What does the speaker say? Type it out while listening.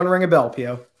Ring a bell,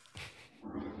 Pio.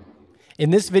 In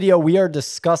this video, we are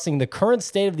discussing the current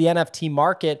state of the NFT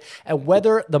market and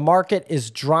whether the market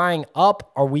is drying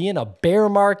up. Are we in a bear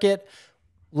market?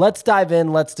 Let's dive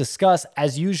in. Let's discuss.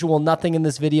 As usual, nothing in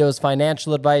this video is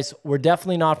financial advice. We're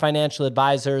definitely not financial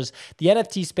advisors. The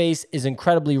NFT space is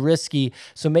incredibly risky,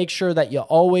 so make sure that you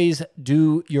always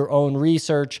do your own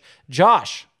research.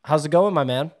 Josh, how's it going, my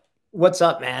man? What's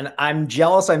up, man? I'm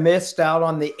jealous I missed out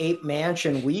on the Ape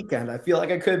Mansion weekend. I feel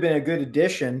like I could have been a good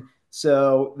addition,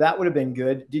 so that would have been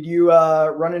good. Did you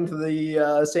run into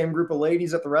the same group of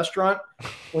ladies at the restaurant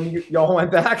when y'all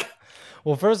went back?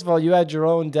 Well, first of all, you had your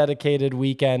own dedicated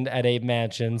weekend at Ape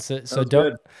Mansion, That so was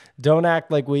good. don't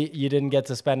act like you didn't get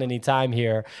to spend any time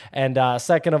here. And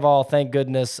second of all, thank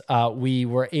goodness we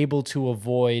were able to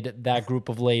avoid that group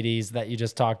of ladies that you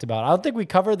just talked about. I don't think we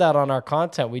covered that on our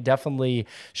content. We definitely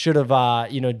should have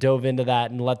dove into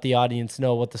that and let the audience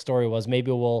know what the story was.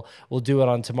 Maybe we'll do it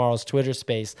on tomorrow's Twitter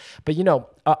space. But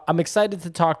I'm excited to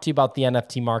talk to you about the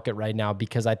NFT market right now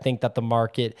because I think that the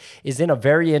market is in a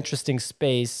very interesting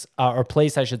space or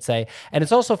place, I should say. And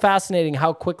it's also fascinating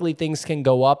how quickly things can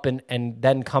go up and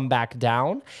then come back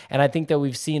down. And I think that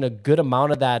we've seen a good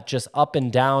amount of that just up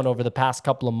and down over the past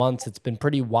couple of months. It's been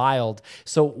pretty wild.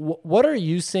 So what are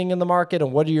you seeing in the market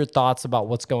and what are your thoughts about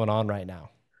what's going on right now?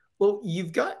 Well,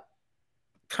 you've got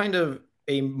kind of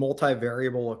a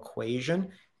multivariable equation,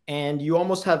 and you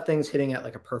almost have things hitting at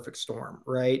like a perfect storm,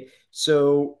 right?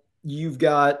 So you've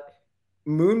got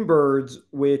Moonbirds,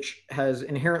 which has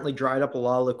inherently dried up a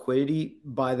lot of liquidity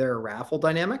by their raffle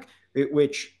dynamic,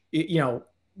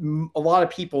 a lot of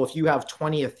people, if you have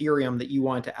 20 Ethereum that you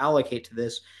want to allocate to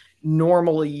this,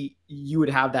 normally you would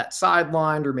have that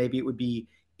sidelined, or maybe it would be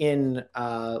in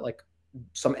like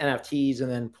some NFTs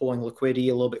and then pulling liquidity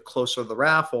a little bit closer to the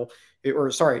raffle,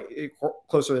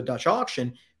 closer to the Dutch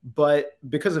auction. But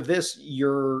because of this,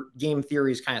 your game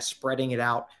theory is kind of spreading it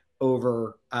out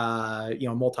over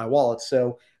multi-wallets.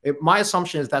 So my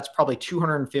assumption is that's probably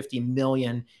 250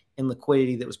 million in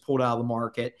liquidity that was pulled out of the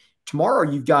market.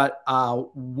 Tomorrow, you've got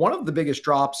one of the biggest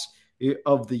drops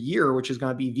of the year, which is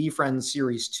going to be VFriends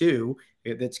Series 2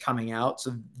 that's coming out.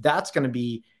 So that's going to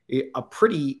be a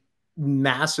pretty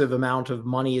massive amount of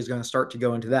money is going to start to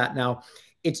go into that. Now,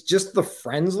 it's just the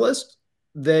friends list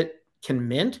that can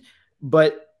mint,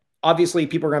 but obviously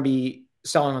people are going to be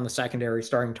selling on the secondary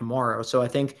starting tomorrow. So I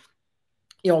think,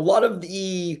 a lot of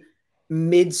the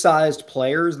mid-sized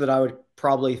players that I would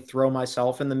probably throw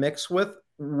myself in the mix with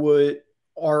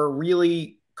are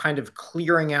really kind of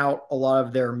clearing out a lot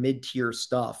of their mid-tier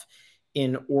stuff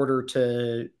in order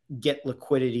to get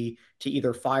liquidity to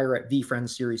either fire at VFriends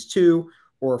Series 2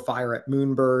 or fire at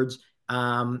Moonbirds,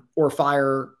 or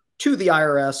fire to the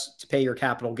IRS to pay your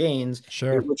capital gains,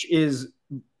 Sure. which is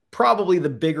probably the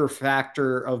bigger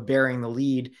factor of bearing the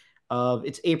lead of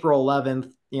it's April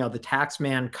 11th, the tax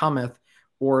man cometh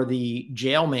or the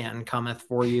jail man cometh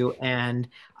for you. And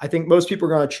I think most people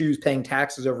are going to choose paying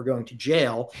taxes over going to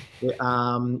jail.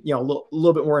 A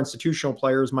little bit more institutional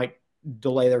players might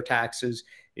delay their taxes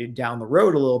down the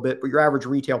road a little bit, but your average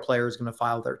retail player is going to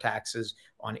file their taxes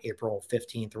on April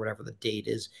 15th or whatever the date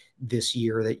is this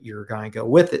year that you're going to go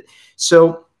with it.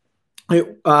 So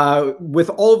with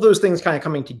all of those things kind of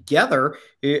coming together,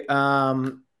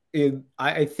 I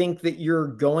think that you're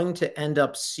going to end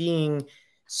up seeing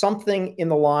something in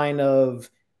the line of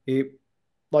a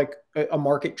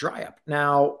market dry up.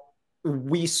 Now,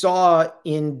 we saw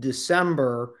in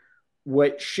December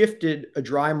what shifted a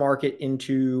dry market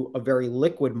into a very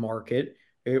liquid market.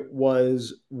 It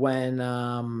was when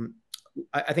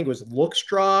I think it was looks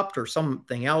dropped or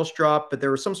something else dropped, but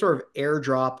there was some sort of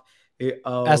airdrop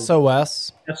of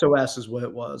SOS. SOS is what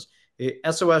it was.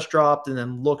 SOS dropped and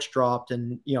then looks dropped,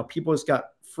 and people just got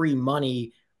free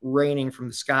money raining from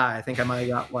the sky. I think I might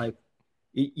have got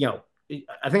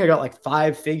I think I got like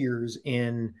 5 figures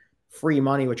in free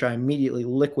money, which I immediately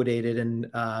liquidated and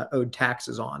owed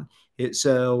taxes on.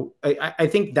 So I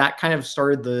think that kind of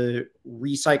started the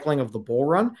recycling of the bull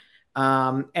run.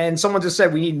 And someone just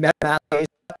said we need MetaMask.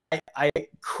 I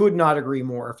could not agree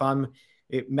more. If I'm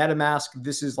MetaMask,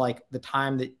 this is like the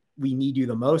time that we need you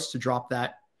the most to drop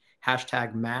that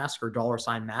hashtag mask or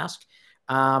 $mask.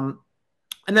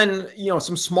 And then,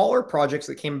 some smaller projects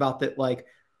that came about that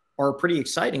are pretty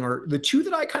exciting, or the two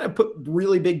that I kind of put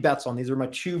really big bets on. These are my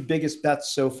 2 biggest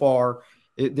bets so far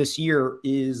this year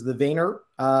is the Vayner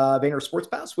Sports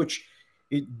Pass, which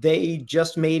they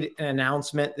just made an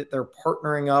announcement that they're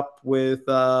partnering up with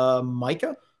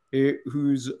Micah,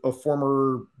 who's a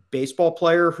former baseball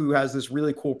player who has this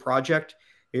really cool project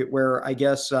where I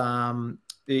guess,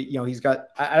 he's got,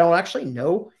 I don't actually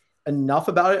know enough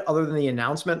about it other than the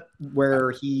announcement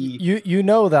where he. You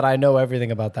know that I know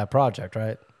everything about that project,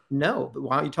 right? No, but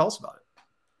why don't you tell us about it?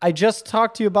 I just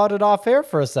talked to you about it off air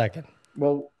for a second.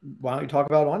 Well, why don't you talk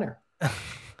about it on air?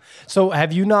 So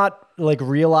have you not like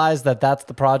realized that that's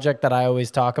the project that I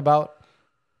always talk about?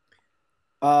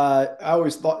 I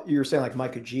always thought you were saying like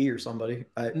Micah G or somebody.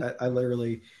 I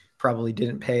literally probably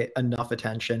didn't pay enough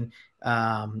attention.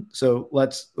 So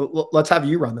let's have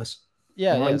you run this.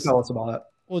 Yeah, Why don't you yes. tell us about it?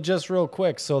 Well, just real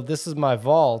quick. So this is my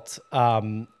vault.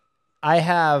 I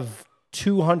have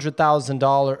 $200,000,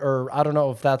 or I don't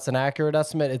know if that's an accurate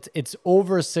estimate. It's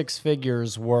over six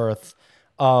figures worth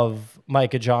of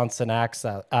Micah Johnson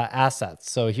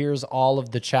assets. So here's all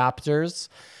of the chapters.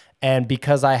 And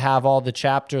because I have all the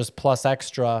chapters plus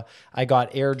extra, I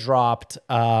got airdropped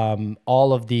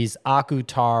all of these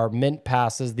Akutar mint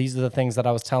passes. These are the things that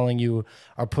I was telling you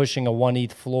are pushing a 1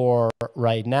 ETH floor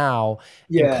right now.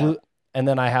 Yeah. And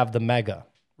then I have the mega,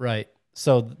 right?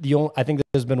 So I think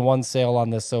there's been one sale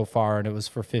on this so far, and it was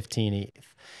for 15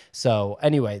 ETH. So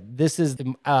anyway, this is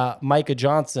Micah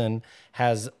Johnson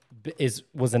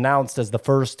was announced as the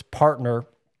first partner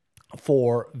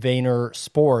for Vayner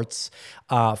Sports,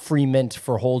 free mint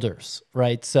for holders,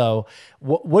 right? So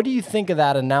what do you think of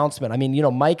that announcement? I mean, you know,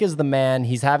 Mike is the man.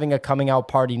 He's having a coming out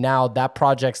party now. That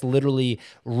project's literally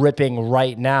ripping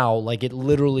right now. Like it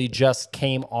literally just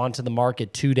came onto the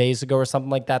market 2 days ago or something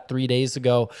like that, 3 days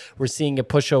ago. We're seeing it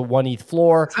push a 1 ETH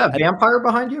floor. Is that a vampire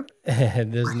behind you?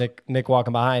 There's Nick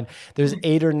walking behind. There's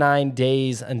 8 or 9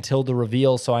 days until the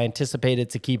reveal, so I anticipate it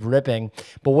to keep ripping.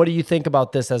 But what do you think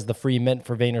about this as the free mint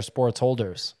for Vayner Sports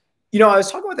holders? You know, I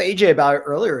was talking with AJ about it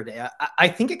earlier today. I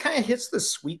think it kind of hits the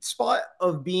sweet spot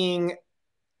of being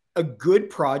a good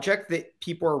project that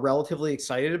people are relatively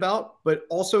excited about, but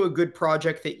also a good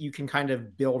project that you can kind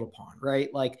of build upon,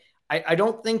 right? Like, I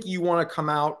don't think you want to come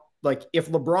out, like, if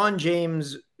LeBron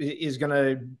James is going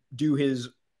to do his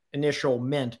initial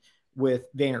mint with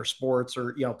Vayner Sports,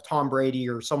 or, you know, Tom Brady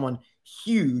or someone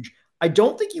huge, I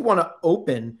don't think you want to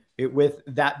open it with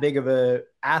that big of a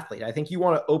athlete. I think you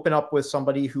want to open up with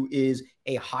somebody who is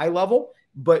a high level,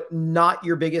 but not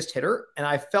your biggest hitter. And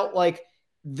I felt like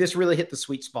this really hit the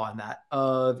sweet spot in that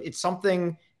it's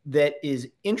something that is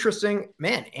interesting.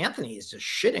 Man, Anthony is just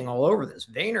shitting all over this.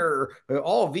 Vayner,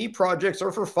 all V projects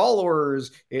are for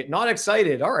followers. Not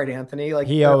excited. All right, Anthony. Like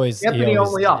he always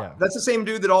only up. Yeah. That's the same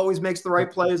dude that always makes the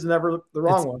right plays and never the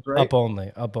wrong ones, right? Up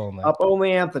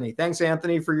only. Anthony. Thanks,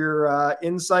 Anthony, for your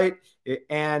insight.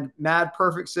 And Mad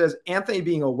Perfect says Anthony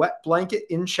being a wet blanket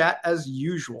in chat as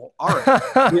usual. All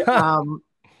right.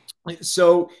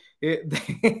 So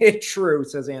true,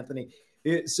 says Anthony.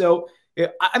 So.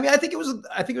 I mean, I think it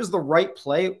was the right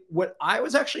play. What I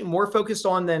was actually more focused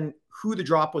on than who the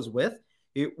drop was with,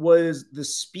 it was the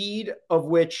speed of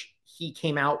which he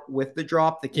came out with the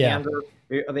drop, the candor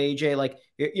of AJ. Like,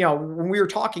 you know, when we were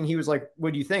talking, he was like,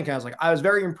 "What do you think?" And I was like, "I was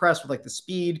very impressed with like the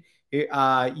speed."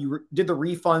 You did the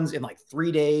refunds in like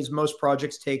 3 days. Most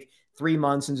projects take 3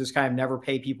 months and just kind of never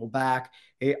pay people back.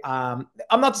 I'm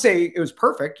not to say it was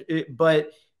perfect,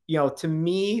 but you know, to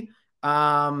me,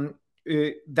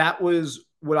 that was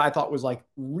what I thought was like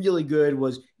really good.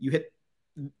 Was you hit,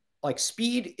 like,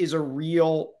 speed is a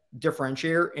real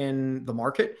differentiator in the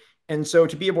market. And so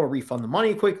to be able to refund the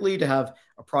money quickly, to have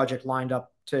a project lined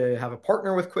up to have a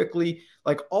partner with quickly,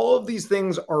 like all of these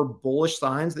things are bullish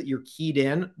signs that you're keyed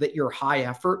in, that you're high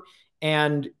effort,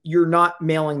 and you're not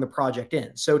mailing the project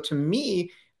in. So to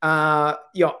me, you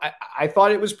know, I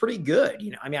thought it was pretty good.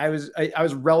 You know, I mean, I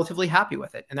was relatively happy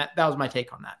with it. And that was my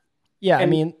take on that. Yeah. And I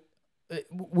mean,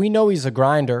 we know he's a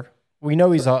grinder. We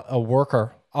know he's a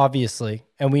worker, obviously.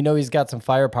 And we know he's got some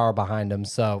firepower behind him.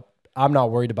 So I'm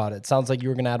not worried about it. Sounds like you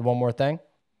were going to add one more thing.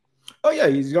 Oh yeah.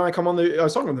 He's going to come on I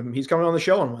was talking with him. He's coming on the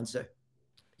show on Wednesday.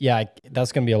 Yeah.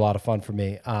 That's going to be a lot of fun for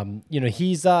me. You know,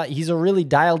 he's a really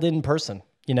dialed in person,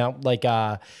 you know, like,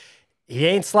 he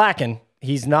ain't slacking.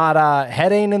 He's not,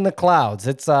 head ain't in the clouds.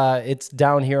 It's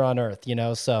down here on earth, you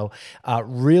know? So,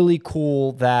 really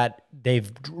cool that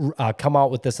they've come out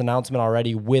with this announcement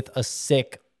already with a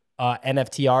sick,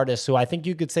 NFT artist who I think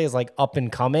you could say is like up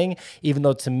and coming, even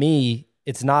though to me,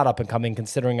 it's not up and coming,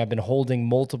 considering I've been holding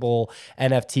multiple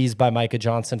NFTs by Micah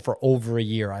Johnson for over a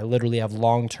year. I literally have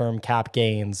long-term cap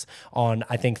gains on,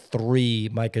 I think, 3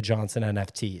 Micah Johnson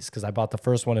NFTs, because I bought the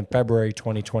first one in February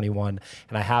 2021,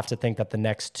 and I have to think that the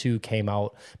next 2 came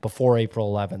out before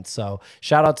April 11th. So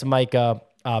shout out to Micah.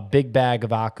 Big bag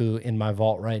of Aku in my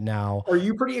vault right now. Are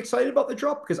you pretty excited about the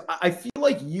drop? Because I feel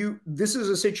like this is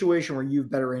a situation where you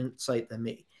have better insight than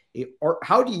me. Or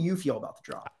how do you feel about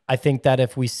the drop? I think that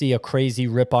if we see a crazy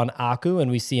rip on Aku and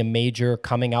we see a major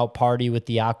coming out party with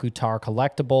the Aku Tar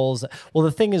collectibles, well,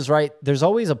 the thing is, right, there's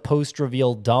always a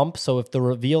post-reveal dump. So if the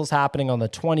reveal's happening on the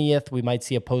 20th, we might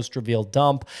see a post-reveal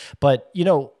dump. But, you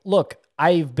know, look,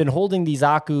 I've been holding these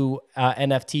Aku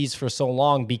NFTs for so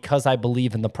long because I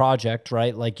believe in the project,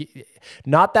 right? Like,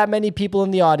 not that many people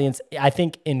in the audience, I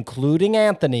think, including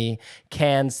Anthony,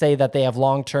 can say that they have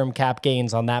long-term cap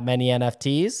gains on that many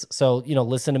NFTs. So, you know,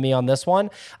 listen to me on this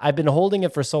one. I've been holding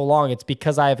it for so long. It's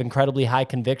because I have incredibly high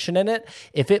conviction in it.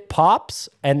 If it pops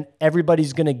and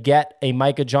everybody's going to get a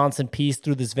Micah Johnson piece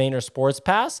through this Vayner Sports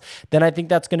Pass, then I think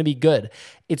that's going to be good.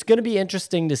 It's going to be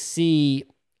interesting to see,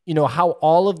 you know, how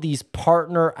all of these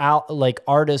partner out like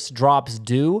artist drops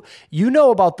do. You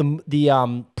know about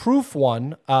the proof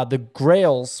one, the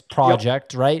Grails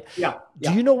project, right? Yeah.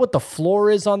 Do you know what the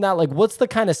floor is on that? Like, what's the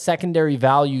kind of secondary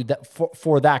value that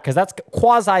for that? Because that's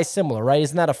quasi similar, right?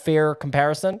 Isn't that a fair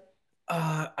comparison?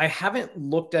 I haven't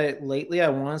looked at it lately. I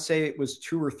want to say it was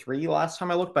 2 or 3 last time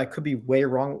I looked, but I could be way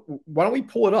wrong. Why don't we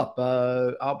pull it up?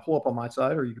 I'll pull up on my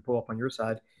side, or you can pull up on your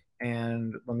side.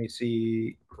 And let me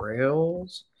see.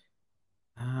 Grails.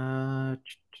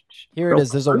 Here it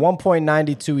is. There's a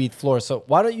 1.92 ETH floor. So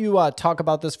why don't you talk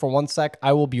about this for 1 sec?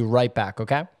 I will be right back.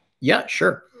 Okay. Yeah,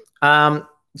 sure.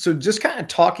 So just kind of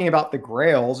talking about the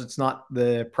Grails, it's not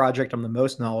the project I'm the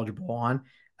most knowledgeable on.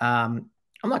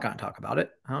 I'm not going to talk about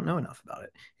it. I don't know enough about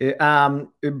it.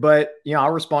 But, you know,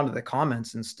 I'll respond to the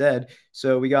comments instead.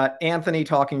 So we got Anthony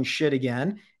talking shit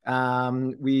again.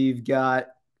 We've got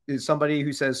somebody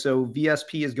who says, so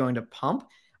VSP is going to pump.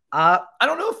 I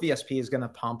don't know if VSP is going to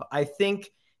pump. I think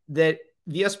that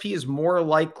VSP is more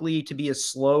likely to be a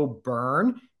slow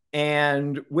burn.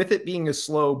 And with it being a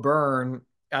slow burn,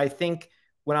 I think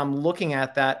when I'm looking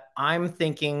at that, I'm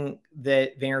thinking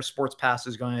that Vayner Sports Pass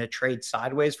is going to trade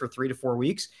sideways for 3 to 4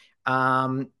 weeks.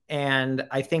 And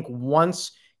I think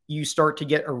once you start to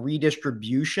get a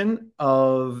redistribution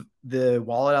of the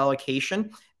wallet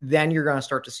allocation, then you're going to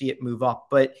start to see it move up.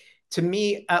 But to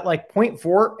me, at like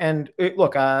 0.4, and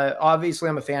look, obviously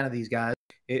I'm a fan of these guys.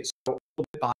 It's a little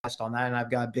bit biased on that, and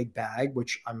I've got a big bag,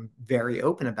 which I'm very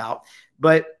open about.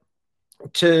 But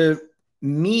to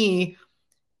me,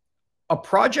 a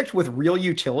project with real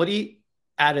utility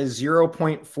at a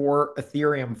 0.4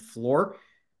 Ethereum floor,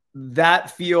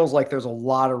 that feels like there's a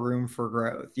lot of room for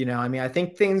growth. You know, I mean, I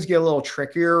think things get a little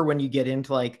trickier when you get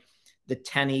into like the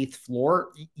 10 ETH floor.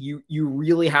 You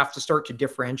really have to start to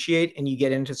differentiate, and you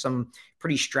get into some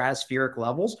pretty stratospheric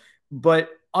levels. But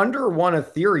under 1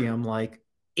 Ethereum, like,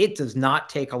 it does not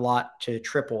take a lot to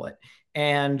triple it.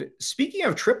 And speaking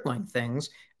of tripling things,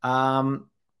 what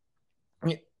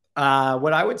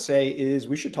I would say is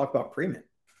we should talk about Premint.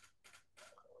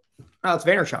 Oh, it's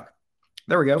Vaynerchuk.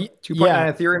 There we go.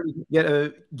 2.9 Ethereum, you get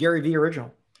a Gary V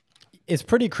original. It's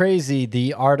pretty crazy,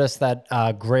 the artists that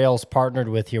Grails partnered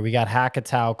with here. We got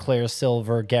Hackatow, Claire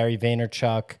Silver, Gary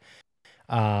Vaynerchuk.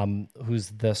 Who's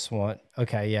this one?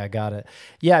 Okay, yeah, got it.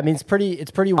 Yeah, I mean, it's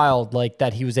pretty wild, like,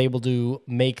 that he was able to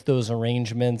make those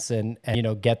arrangements and you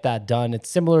know, get that done. It's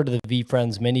similar to the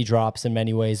VeeFriends mini drops in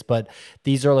many ways, but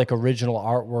these are like original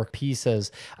artwork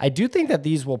pieces. I do think that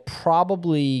these will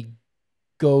probably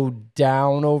go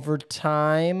down over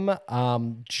time,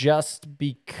 just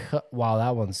because, wow,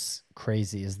 that one's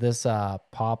crazy. Is this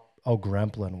pop? Oh,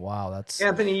 Gremplin. Wow, that's...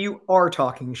 Anthony, you are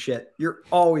talking shit. You're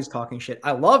always talking shit.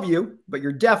 I love you, but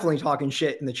you're definitely talking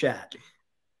shit in the chat.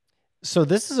 So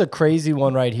this is a crazy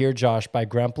one right here, Josh, by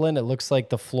Gremplin. It looks like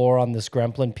the floor on this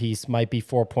Gremplin piece might be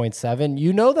 4.7.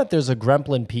 You know that there's a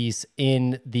Gremplin piece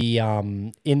in the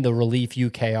Relief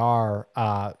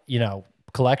UKR you know,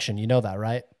 collection. You know that,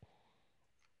 right?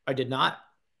 I did not.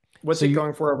 What's it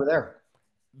going for over there?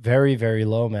 Very, very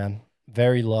low, man.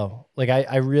 Very low. Like,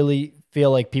 I really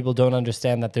feel like people don't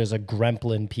understand that there's a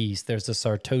Gremplin piece, there's a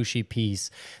Sartoshi piece,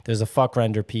 there's a Fuck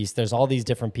Render piece, there's all these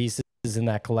different pieces in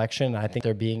that collection. I think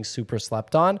they're being super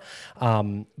slept on.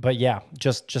 But yeah,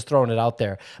 just throwing it out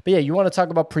there. But yeah, you want to talk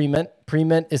about Premint.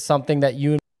 Premint is something that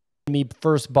you and me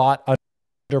first bought under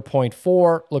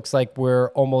 0.4. Looks like we're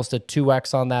almost a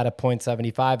 2x on that at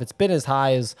 0.75. It's been as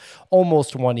high as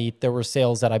almost 1 ETH. There were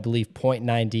sales at, I believe,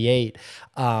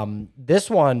 0.98. This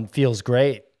one feels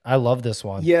great. I love this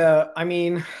one. Yeah, I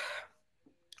mean,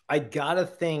 I gotta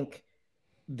think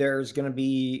there's going to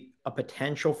be a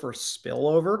potential for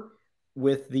spillover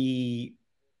with the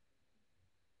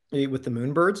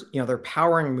Moonbirds. You know, they're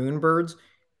powering Moonbirds.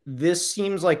 This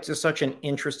seems like just such an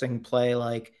interesting play.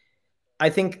 Like, I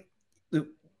think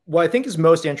what I think is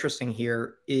most interesting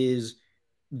here is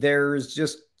there's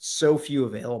just so few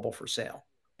available for sale,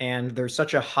 and there's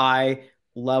such a high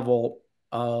level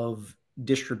of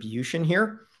distribution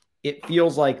here, it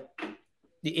feels like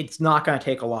it's not going to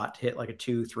take a lot to hit like a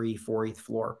 2, 3, 4 ETH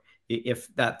floor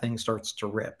if that thing starts to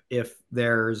rip. If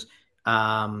there's,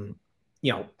 you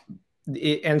know,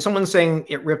 and someone's saying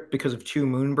it ripped because of 2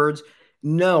 Moonbirds.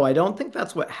 No, I don't think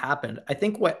that's what happened. I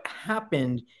think what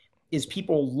happened is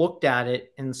people looked at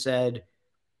it and said,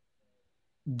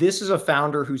 this is a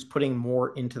founder who's putting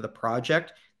more into the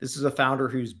project. This is a founder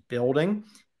who's building.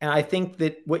 And I think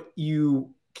that what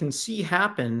you can see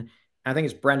happen, I think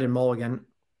it's Brendan Mulligan,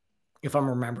 if I'm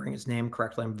remembering his name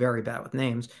correctly. I'm very bad with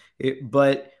names.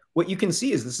 But what you can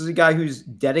see is this is a guy who's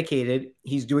dedicated.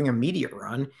 He's doing a media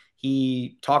run.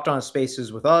 He talked on his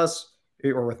spaces with us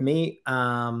or with me.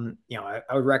 I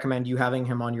would recommend you having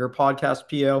him on your podcast,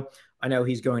 PO. I know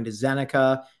he's going to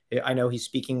Zeneca. I know he's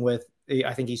speaking with,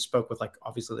 I think he spoke with like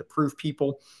obviously the proof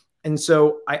people. And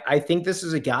so I think this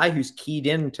is a guy who's keyed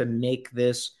in to make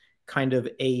this kind of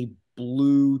a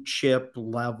blue chip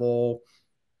level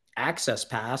access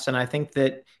pass. And I think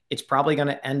that it's probably going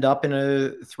to end up in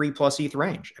a 3+ ETH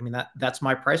range. I mean, that's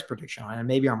my price prediction. And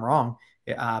maybe I'm wrong.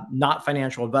 Not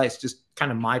financial advice, just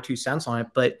kind of my 2 cents on it.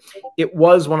 But it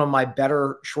was one of my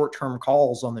better short-term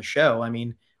calls on the show. I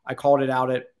mean, I called it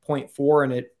out at 0.4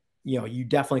 and it, you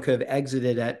definitely could have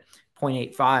exited at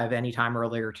 0.85 anytime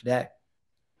earlier today.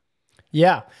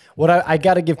 Yeah. What I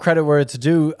got to give credit where it's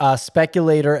due.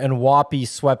 Speculator and Whoppy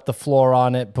swept the floor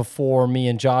on it before me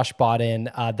and Josh bought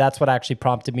in. That's what actually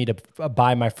prompted me to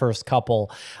buy my first couple.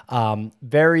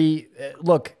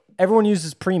 Look, everyone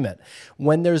uses Premint.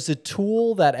 When there's a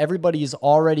tool that everybody is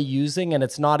already using and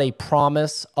it's not a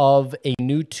promise of a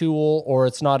new tool, or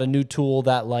it's not a new tool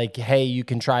that like, hey, you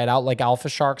can try it out, like Alpha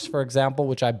Sharks, for example,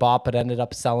 which I bought but ended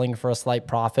up selling for a slight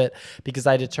profit because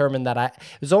I determined that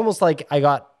it was almost like I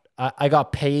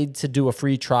got paid to do a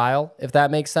free trial, if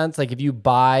that makes sense. Like if you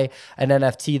buy an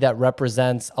NFT that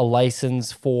represents a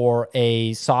license for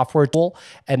a software tool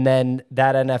and then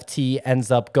that NFT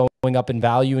ends up going up in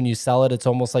value and you sell it, it's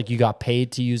almost like you got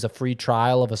paid to use a free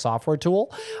trial of a software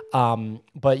tool.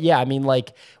 But yeah, I mean,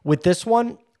 like with this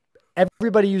one,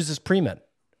 everybody uses Premint.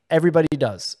 Everybody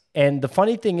does. And the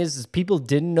funny thing is people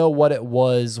didn't know what it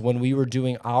was when we were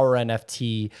doing our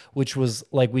NFT, which was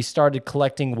like we started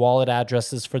collecting wallet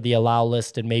addresses for the allow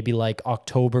list in maybe like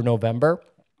October, November.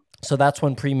 So that's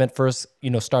when Premint first,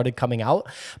 started coming out.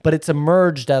 But it's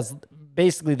emerged as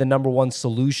basically the #1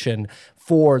 solution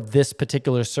for this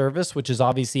particular service, which is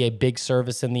obviously a big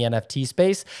service in the NFT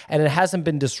space, and it hasn't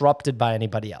been disrupted by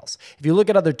anybody else. If you look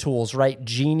at other tools, right,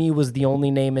 Genie was the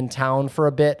only name in town for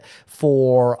a bit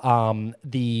for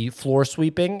the floor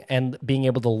sweeping and being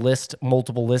able to list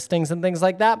multiple listings and things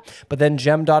like that. But then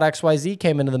Gem.xyz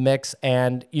came into the mix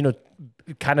and,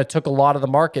 kind of took a lot of the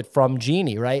market from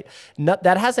Genie, right?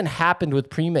 That hasn't happened with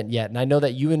Premint yet. And I know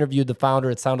that you interviewed the founder.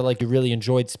 It sounded like you really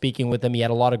enjoyed speaking with him. He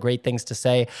had a lot of great things to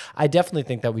say. I definitely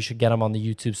think that we should get him on the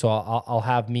YouTube. So I'll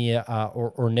have me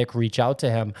or Nick reach out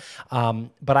to him.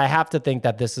 But I have to think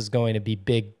that this is going to be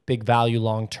big value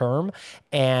long term.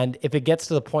 And if it gets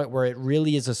to the point where it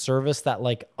really is a service that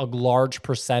like a large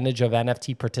percentage of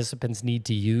NFT participants need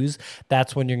to use,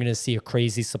 that's when you're going to see a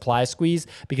crazy supply squeeze,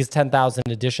 because 10,000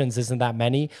 editions isn't that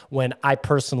many when I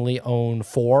personally own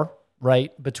 4,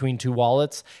 right, between 2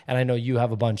 wallets. And I know you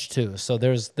have a bunch too. So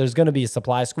there's going to be a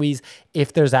supply squeeze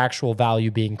if there's actual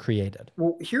value being created.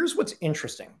 Well, here's what's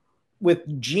interesting.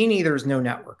 With Genie, there's no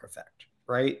network effect,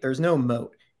 right? There's no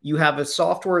moat. You have a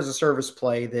software as a service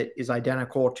play that is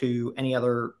identical to any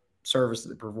other service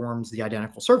that performs the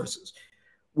identical services.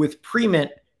 With Premint,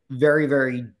 very,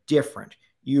 very different.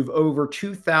 You've over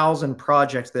 2,000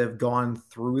 projects that have gone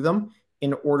through them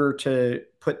in order to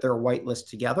put their whitelist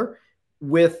together.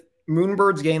 With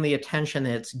Moonbirds getting the attention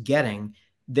that it's getting,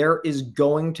 there is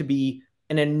going to be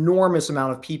an enormous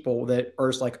amount of people that are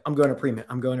just like, I'm going to Premint,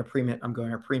 I'm going to Premint, I'm going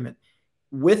to Premint.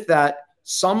 With that,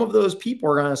 some of those people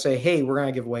are going to say, hey, we're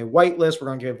going to give away whitelists, we're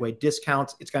going to give away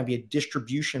discounts. It's going to be a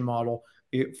distribution model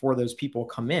for those people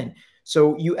come in.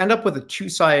 So you end up with a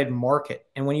 2-sided market.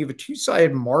 And when you have a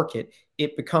 2-sided market,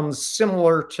 it becomes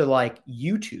similar to like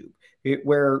YouTube,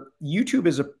 where YouTube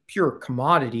is a pure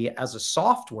commodity as a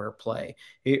software play.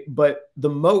 But the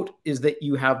moat is that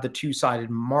you have the 2-sided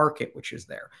market, which is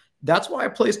there. That's why I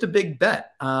placed a big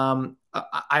bet. I'm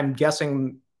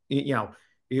guessing,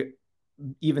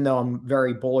 even though I'm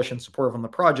very bullish and supportive on the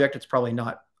project, it's probably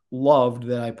not loved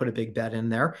that I put a big bet in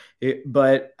there.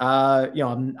 But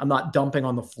I'm not dumping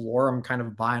on the floor. I'm kind of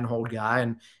a buy and hold guy.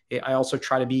 And I also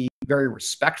try to be very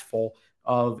respectful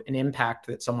of an impact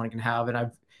that someone can have.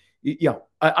 And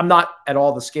I'm not at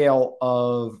all the scale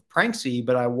of Pricey,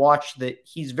 but I watched that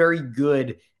he's very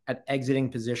good at exiting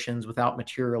positions without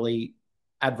materially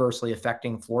adversely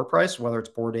affecting floor price, whether it's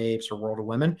Bored Apes or World of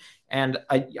Women. And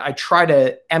I try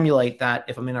to emulate that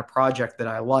if I'm in a project that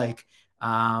I like,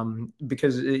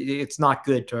 because it's not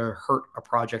good to hurt a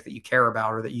project that you care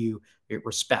about or that you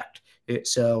respect.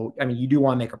 So, I mean, you do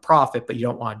want to make a profit, but you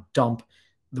don't want to dump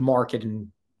the market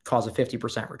and cause a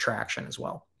 50% retraction as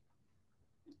well.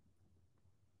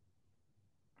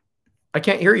 I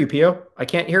can't hear you, Pio. I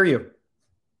can't hear you.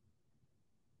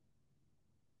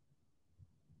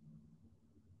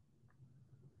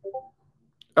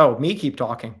 Oh, me keep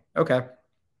talking. Okay.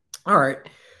 All right.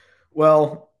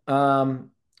 Well,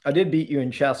 I did beat you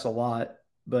in chess a lot,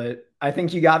 but I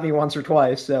think you got me once or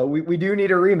twice. So we do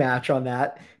need a rematch on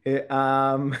that.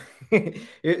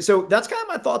 So that's kind of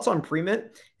my thoughts on Premint.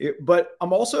 But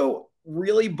I'm also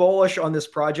really bullish on this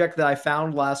project that I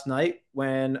found last night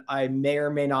when I may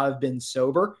or may not have been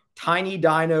sober. Tiny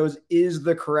Dinos is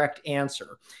the correct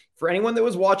answer. For anyone that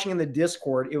was watching in the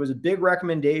Discord, it was a big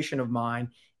recommendation of mine.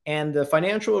 And the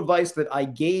financial advice that I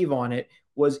gave on it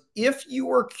was, if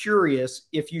you are curious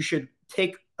if you should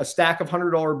take a stack of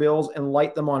 $100 bills and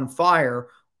light them on fire,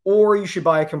 or you should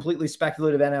buy a completely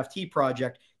speculative NFT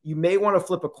project, you may want to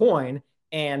flip a coin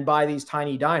and buy these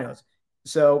tiny dinos.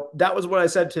 So that was what I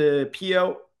said to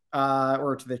Pio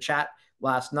or to the chat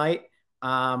last night.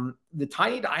 The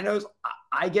tiny dinos,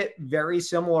 I get very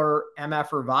similar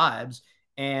MFR vibes.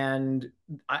 And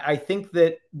I think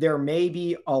that there may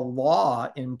be a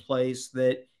law in place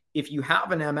that if you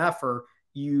have an MFR,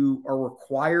 you are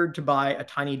required to buy a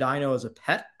tiny dino as a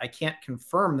pet. I can't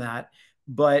confirm that,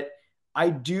 but I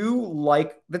do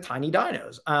like the tiny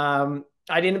dinos.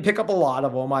 I didn't pick up a lot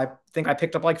of them. I think I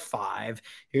picked up like 5,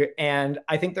 and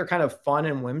I think they're kind of fun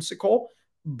and whimsical,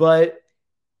 but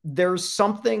there's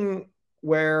something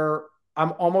where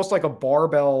I'm almost like a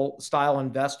barbell style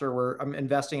investor where I'm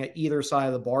investing at either side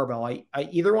of the barbell. I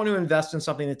either want to invest in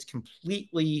something that's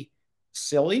completely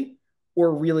silly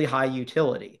or really high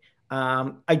utility.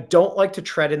 I don't like to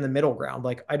tread in the middle ground.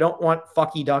 Like, I don't want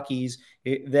fucky duckies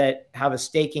that have a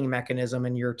staking mechanism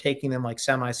and you're taking them like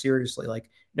semi-seriously. Like,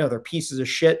 no, they're pieces of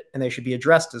shit and they should be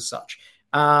addressed as such.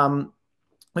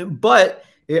 But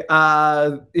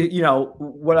you know,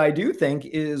 what I do think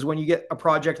is when you get a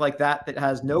project like that that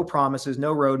has no promises,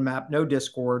 no roadmap, no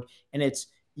Discord, and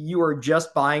you are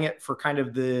just buying it for kind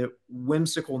of the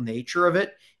whimsical nature of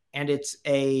it, and it's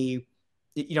a,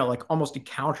 you know, like almost a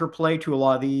counterplay to a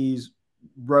lot of these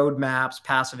roadmaps,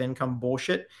 passive income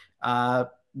bullshit.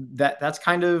 That's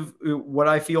kind of what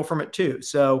I feel from it too.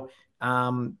 So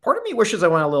part of me wishes I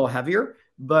went a little heavier,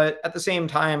 but at the same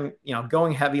time, you know,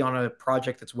 going heavy on a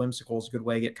project that's whimsical is a good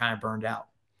way to get kind of burned out.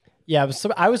 Yeah,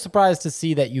 I was surprised to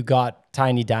see that you got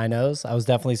tiny dinos. I was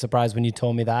definitely surprised when you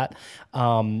told me that.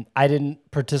 I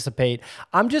didn't participate.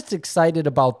 I'm just excited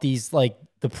about these, like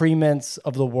the Premints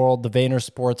of the world, the Vayner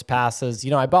Sports passes. You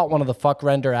know, I bought one of the fuck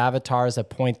render avatars at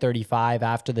 0.35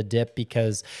 after the dip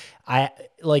because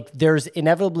there's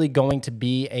inevitably going to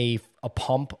be a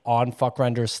pump on fuck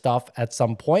render stuff at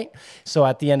some point. So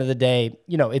at the end of the day,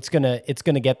 you know, it's gonna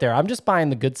get there. I'm just buying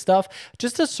the good stuff.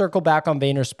 Just to circle back on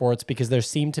Vayner Sports, because there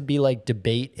seemed to be like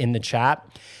debate in the chat.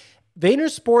 Vayner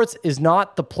Sports is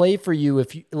not the play for you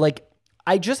if you like.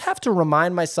 I just have to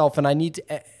remind myself, and I need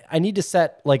to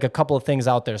set like a couple of things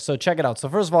out there. So check it out. So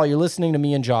first of all, you're listening to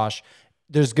me and Josh.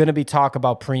 There's going to be talk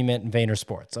about Premint and Vayner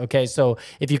Sports. Okay. So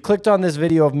if you clicked on this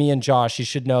video of me and Josh, you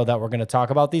should know that we're going to talk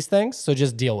about these things. So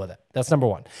just deal with it. That's number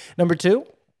one. Number two,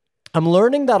 I'm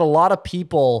learning that a lot of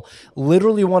people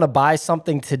literally want to buy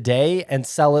something today and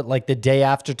sell it like the day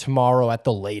after tomorrow at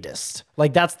the latest.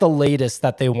 Like that's the latest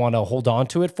that they want to hold on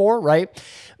to it for, right?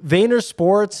 Vayner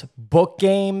Sports, book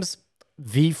games,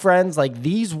 VFriends, like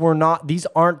these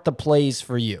aren't the plays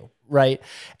for you. Right.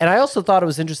 And I also thought it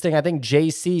was interesting. I think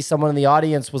JC, someone in the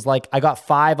audience, was like, I got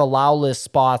 5 allow list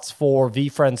spots for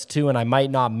VFriends 2 and I might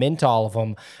not mint all of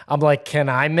them. I'm like, can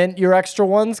I mint your extra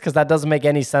ones? Because that doesn't make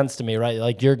any sense to me, right?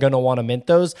 Like you're going to want to mint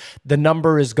those. The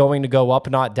number is going to go up,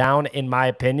 not down, in my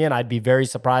opinion. I'd be very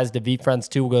surprised if VFriends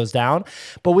 2 goes down.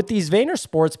 But with these Vayner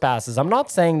Sports passes, I'm not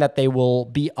saying that they will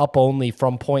be up only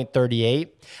from 0.38.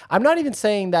 I'm not even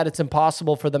saying that it's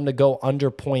impossible for them to go under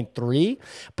 0.3,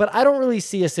 but I don't really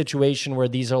see a situation where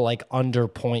these are like under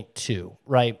 0.2,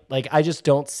 right? Like I just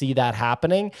don't see that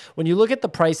happening. When you look at the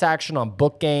price action on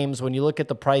book games, when you look at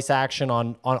the price action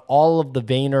on all of the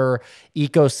Vayner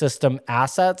ecosystem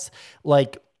assets,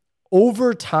 like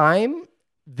over time,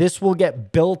 this will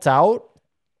get built out.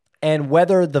 And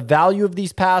whether the value of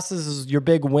these passes is your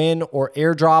big win or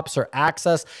airdrops or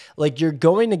access, like you're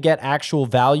going to get actual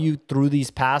value through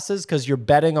these passes because you're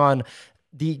betting on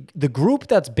the group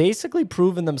that's basically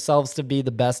proven themselves to be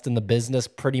the best in the business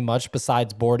pretty much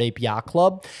besides Bored Ape Yacht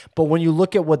Club. But when you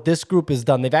look at what this group has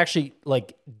done, they've actually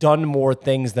like done more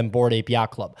things than Bored Ape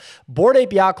Yacht Club. Bored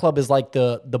Ape Yacht Club is like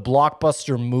the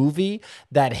blockbuster movie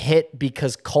that hit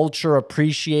because culture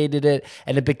appreciated it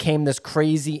and it became this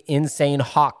crazy, insane,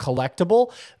 hot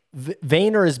collectible.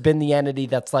 Vayner has been the entity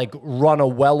that's like run a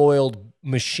well-oiled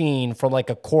machine from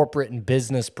like a corporate and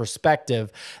business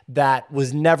perspective that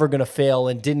was never going to fail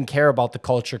and didn't care about the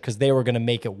culture because they were going to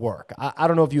make it work. I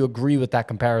don't know if you agree with that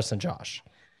comparison, Josh.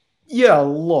 Yeah,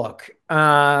 look,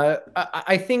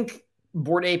 I think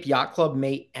Bored Ape Yacht Club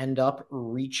may end up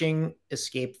reaching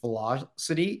escape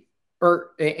velocity,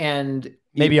 and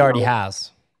maybe already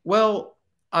has. Well,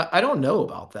 I don't know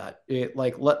about that.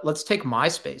 Let's take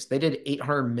MySpace. They did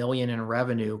 800 million in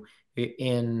revenue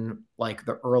in like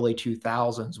the early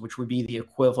 2000s, which would be the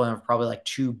equivalent of probably like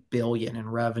 2 billion in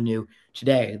revenue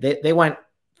today. They went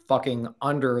fucking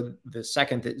under the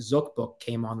second that Zookbook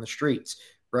came on the streets,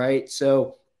 right?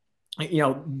 So,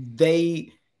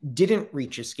 they didn't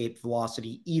reach escape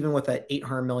velocity even with that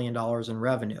 $800 million in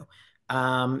revenue.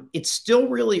 It's still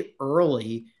really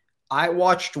early. I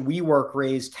watched WeWork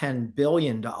raise $10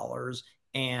 billion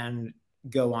and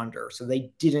go under. So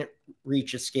they didn't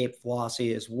reach escape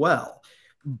velocity as well,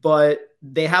 but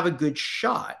they have a good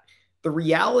shot. The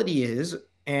reality is,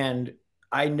 and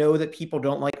I know that people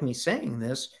don't like me saying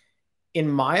this, in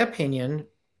my opinion,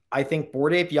 I think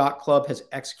Bored Ape Yacht Club has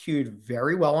executed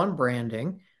very well on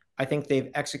branding. I think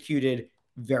they've executed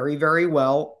very, very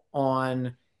well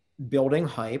on building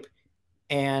hype.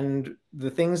 And the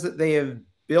things that they have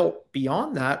built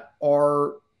beyond that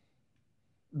are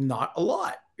not a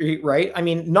lot, right? I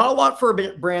mean, not a lot for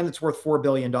a brand that's worth $4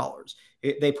 billion.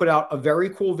 They put out a very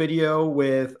cool video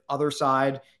with Other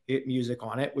Side music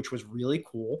on it, which was really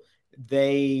cool.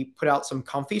 They put out some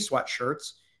comfy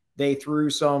sweatshirts. They threw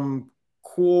some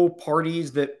cool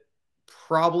parties that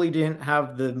probably didn't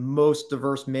have the most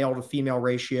diverse male to female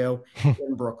ratio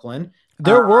in Brooklyn.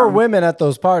 There were women at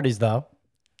those parties, though.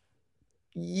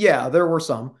 Yeah, there were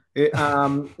some.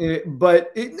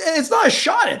 But it's not a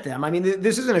shot at them. I mean,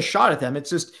 this isn't a shot at them. It's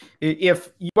just if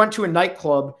you went to a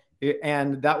nightclub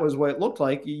and that was what it looked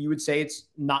like, you would say it's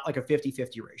not like a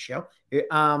 50-50 ratio.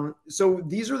 So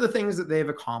these are the things that they've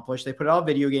accomplished. They put out a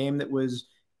video game that was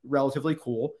relatively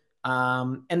cool.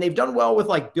 And they've done well with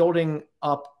like building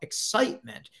up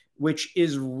excitement, which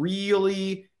is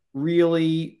really,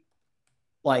 really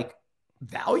like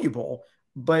valuable.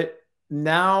 But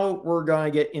now we're going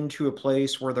to get into a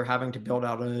place where they're having to build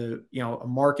out a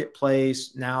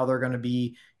marketplace. Now they're going to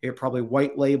be probably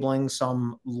white labeling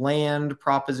some land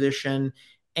proposition.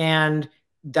 And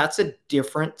that's a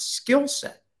different skill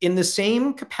set in the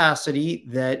same capacity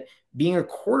that being a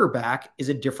quarterback is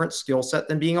a different skill set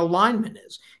than being a lineman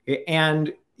is.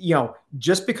 And,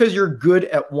 just because you're good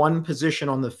at one position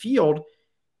on the field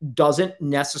doesn't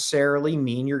necessarily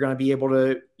mean you're going to be able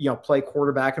to, play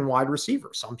quarterback and wide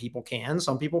receiver. Some people can,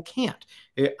 some people can't.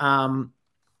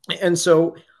 And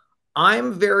so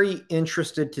I'm very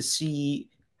interested to see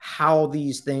how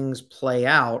these things play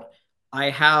out.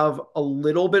 I have a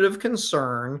little bit of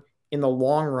concern in the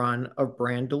long run of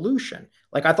brand dilution.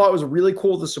 Like I thought it was really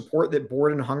cool the support that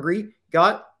Bored and Hungry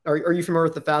got. Are you familiar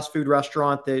with the fast food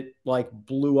restaurant that like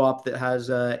blew up that has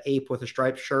a ape with a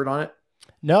striped shirt on it?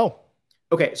 No.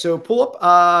 Okay, so pull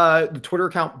up the Twitter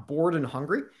account Bored and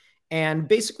Hungry. And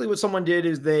basically what someone did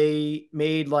is they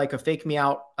made like a fake me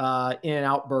out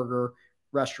In-N-Out burger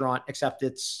restaurant, except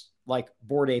it's like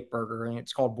Bored Ape Burger and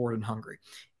it's called Bored and Hungry.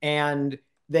 And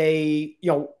they,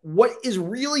 what is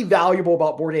really valuable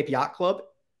about Bored Ape Yacht Club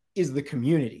is the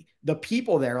community, the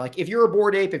people there. Like if you're a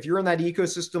Bored Ape, if you're in that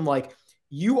ecosystem, like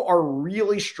you are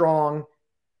really strong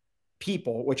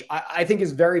people, which I think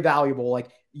is very valuable. Like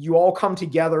you all come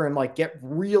together and like get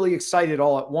really excited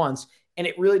all at once. And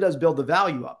it really does build the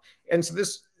value up. And so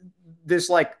this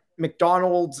like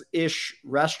McDonald's-ish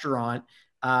restaurant.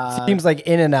 Seems like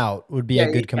In-N-Out would be a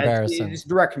good comparison. It's a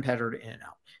direct competitor to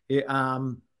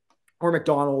In-N-Out. Or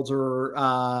McDonald's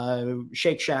or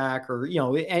Shake Shack or,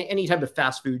 any type of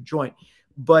fast food joint.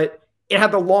 But it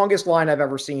had the longest line I've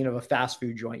ever seen of a fast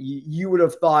food joint. You would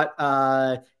have thought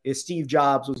if Steve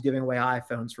Jobs was giving away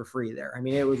iPhones for free there. I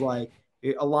mean, it was like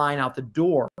a line out the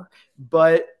door.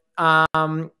 But,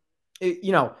 the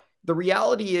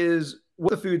reality is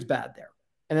what if the food's bad there?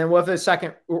 And then what if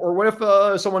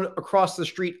someone across the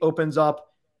street opens up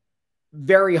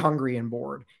very hungry and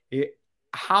bored?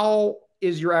 How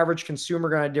is your average consumer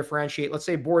going to differentiate? Let's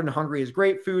say Bored and Hungry is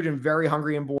great food and very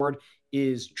hungry and bored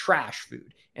is trash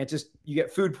food. And it's just, you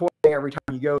get food poisoning every time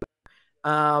you go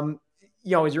there.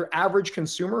 is your average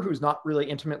consumer who's not really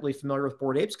intimately familiar with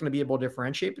Bored Apes going to be able to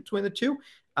differentiate between the two?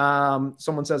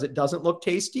 Someone says it doesn't look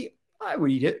tasty. I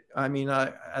would eat it. I mean,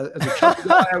 as a chunky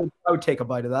guy, I would take a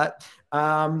bite of that.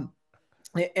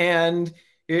 And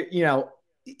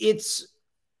it's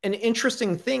an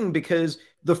interesting thing because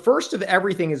the first of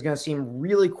everything is going to seem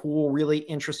really cool, really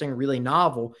interesting, really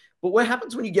novel. But what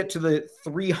happens when you get to the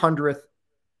 300th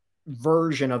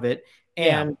version of it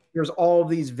and there's all of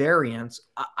these variants?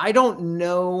 I don't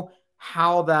know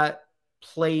how that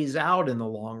plays out in the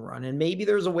long run. And maybe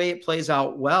there's a way it plays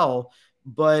out well,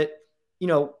 but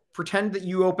pretend that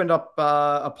you opened up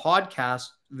a podcast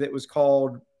that was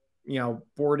called,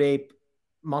 Bored Ape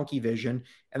Monkey Vision.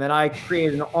 And then I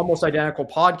created an almost identical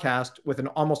podcast with an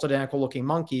almost identical looking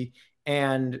monkey.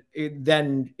 And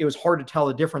then it was hard to tell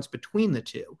the difference between the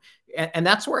two. And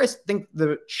that's where I think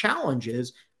the challenge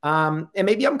is. And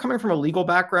maybe I'm coming from a legal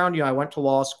background. I went to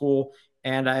law school,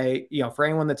 and for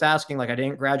anyone that's asking, like, I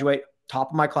didn't graduate top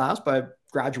of my class, but I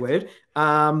graduated.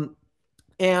 And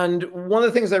one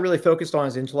of the things I really focused on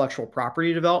is intellectual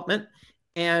property development.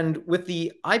 And with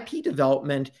the IP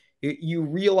development, you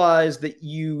realize that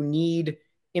you need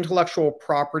intellectual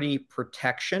property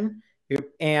protection.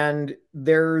 And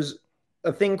there's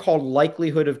a thing called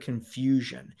likelihood of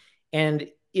confusion. And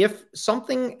if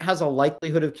something has a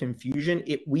likelihood of confusion,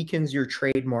 it weakens your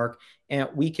trademark and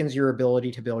it weakens your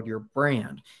ability to build your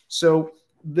brand. So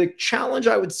the challenge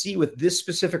I would see with this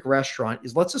specific restaurant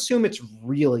is, let's assume it's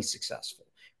really successful,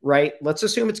 right? Let's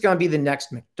assume it's going to be the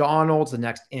next McDonald's, the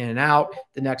next In-N-Out,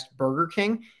 the next Burger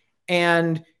King.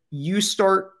 And you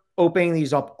start opening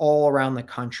these up all around the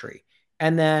country.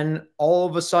 And then all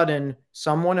of a sudden,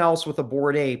 someone else with a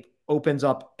Bored Ape opens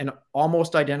up an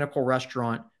almost identical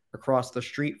restaurant across the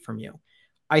street from you.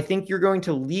 I think you're going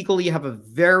to legally have a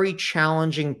very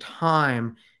challenging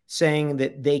time saying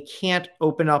that they can't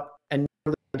open up a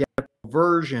identical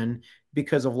version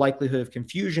because of likelihood of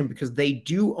confusion, because they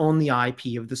do own the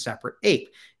IP of the separate ape.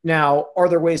 Now, are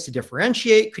there ways to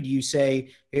differentiate? Could you say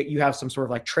you have some sort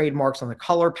of like trademarks on the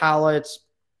color palettes?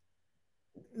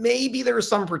 Maybe there are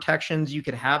some protections you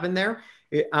could have in there.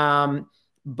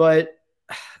 But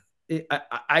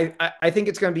I think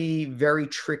it's going to be very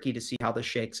tricky to see how this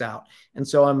shakes out. And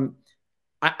so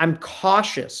I'm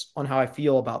cautious on how I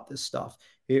feel about this stuff.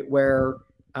 What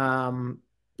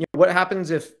happens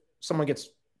if someone gets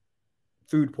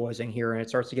food poisoning here and it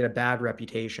starts to get a bad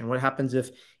reputation? What happens if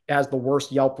it has the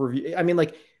worst Yelp review? I mean,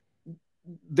 like,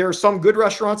 there's some good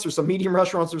restaurants, there's some medium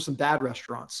restaurants, there's some bad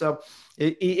restaurants. So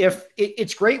if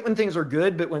it's great when things are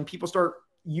good, but when people start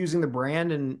using the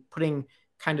brand and putting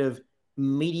kind of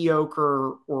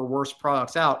mediocre or worse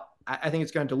products out, I think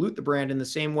it's going to dilute the brand in the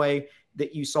same way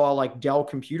that you saw like Dell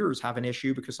computers have an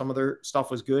issue because some of their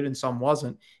stuff was good and some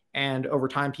wasn't. And over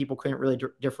time, people couldn't really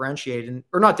differentiate.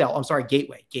 Or not Dell, I'm sorry,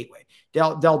 Gateway.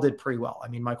 Dell did pretty well. I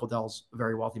mean, Michael Dell's a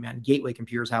very wealthy man. Gateway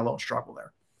computers had a little struggle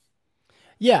there.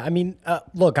 Yeah, I mean,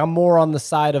 look, I'm more on the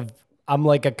side of, I'm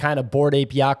like a kind of Bored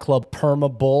Ape Yacht Club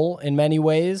perma bull in many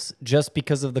ways, just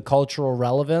because of the cultural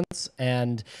relevance.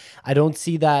 And I don't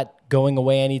see that going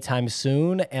away anytime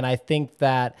soon. And I think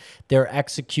that their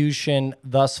execution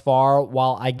thus far,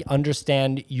 while I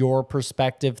understand your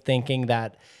perspective thinking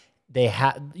that they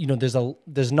have,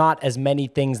 there's not as many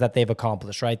things that they've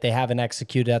accomplished, right? They haven't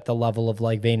executed at the level of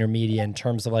like VaynerMedia in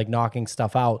terms of like knocking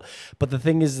stuff out. But the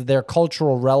thing is, their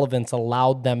cultural relevance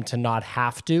allowed them to not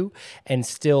have to, and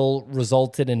still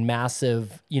resulted in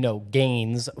massive,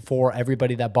 gains for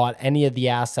everybody that bought any of the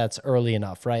assets early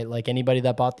enough, right? Like anybody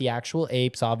that bought the actual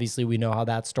apes, obviously we know how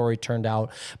that story turned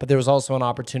out, but there was also an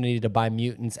opportunity to buy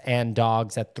mutants and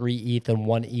dogs at 3 ETH and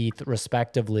 1 ETH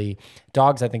respectively.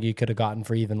 Dogs, I think you could have gotten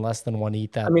for even less than 1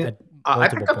 ETH. I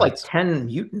picked up like 10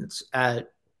 mutants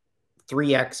at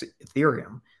 3x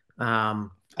Ethereum.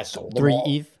 I sold 3 them all.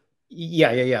 ETH?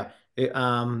 Yeah.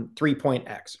 3 point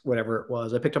X, whatever it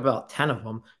was. I picked up about 10 of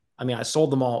them. I mean, I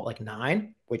sold them all at like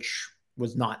 9, which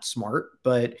was not smart.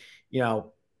 But,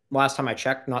 last time I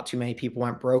checked, not too many people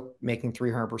went broke making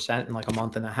 300% in like a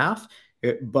month and a half.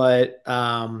 But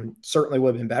certainly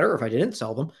would have been better if I didn't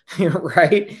sell them,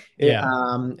 right? Yeah,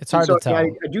 it's hard to tell. I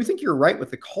do think you're right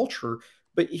with the culture,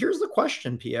 but here's the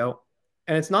question, Pio,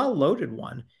 and it's not a loaded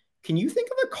one. Can you think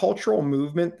of a cultural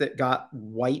movement that got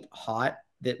white hot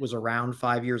that was around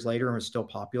 5 years later and was still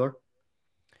popular?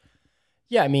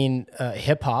 Yeah, I mean,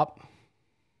 hip hop.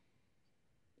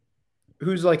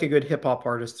 Who's like a good hip hop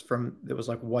artist that was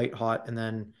like white hot and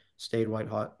then stayed white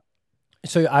hot?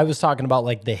 So I was talking about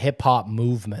like the hip hop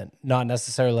movement, not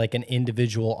necessarily like an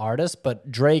individual artist,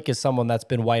 but Drake is someone that's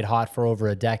been white hot for over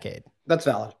a decade. That's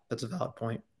valid. That's a valid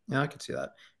point. Yeah, I could see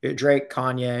that. Drake,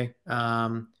 Kanye,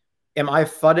 Am I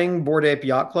fudding Bored Ape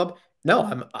Yacht Club?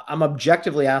 No, I'm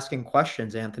objectively asking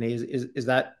questions, Anthony. Is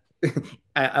that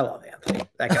I love Anthony.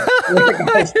 That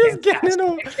guy's Just getting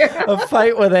in fantastic. a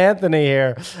fight with Anthony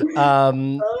here.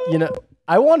 You know,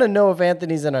 I want to know if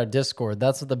Anthony's in our Discord.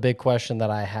 That's the big question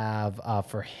that I have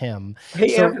for him. Hey,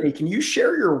 So Anthony, can you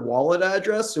share your wallet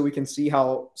address so we can see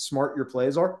how smart your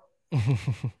plays are?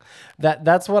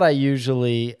 that's what I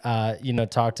usually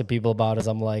talk to people about is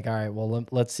I'm like, all right, well,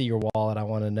 let's see your wallet. I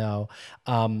want to know.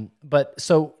 But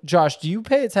so Josh, do you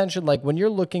pay attention, like when you're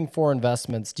looking for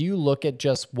investments, do you look at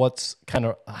just what's kind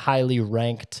of highly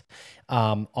ranked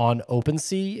on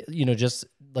OpenSea, just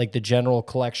like the general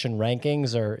collection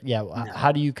rankings, or No.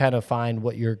 how do you kind of find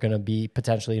what you're going to be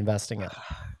potentially investing in?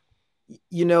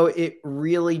 It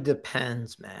really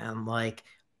depends, man. Like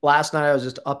last night, I was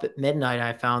just up at midnight.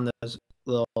 I found those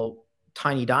little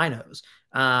tiny dinos.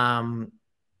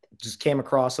 Just came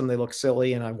across them. They look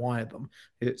silly, and I wanted them,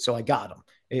 so I got them.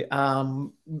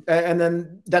 And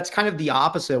then that's kind of the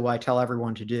opposite of what I tell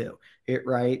everyone to do.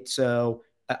 Right. So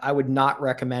I would not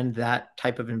recommend that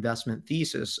type of investment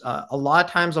thesis. A lot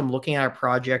of times, I'm looking at a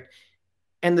project,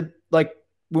 and like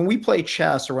when we play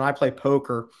chess or when I play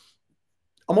poker,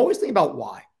 I'm always thinking about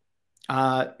why.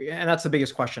 And that's the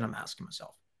biggest question I'm asking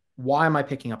myself. Why am I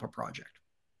picking up a project?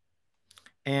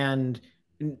 And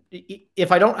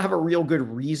if I don't have a real good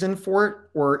reason for it,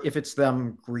 or if it's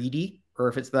them greedy, or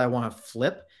if it's that I want to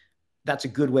flip, that's a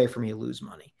good way for me to lose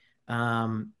money.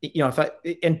 And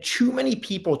too many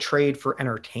people trade for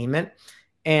entertainment.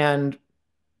 And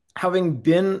having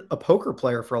been a poker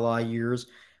player for a lot of years,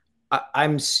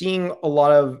 I'm seeing a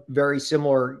lot of very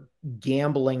similar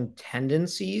gambling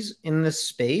tendencies in this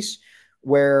space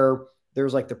where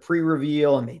there's like the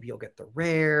pre-reveal and maybe you'll get the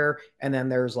rare. And then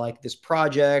there's like this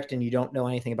project and you don't know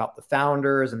anything about the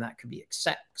founders, and that could be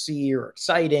sexy or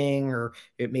exciting, or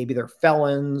maybe they're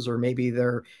felons, or maybe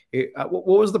they're, what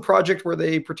was the project where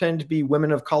they pretend to be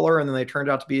women of color and then they turned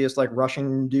out to be just like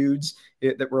Russian dudes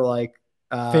that were like,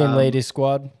 Fame Lady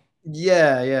Squad.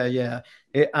 Yeah.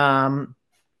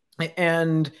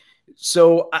 And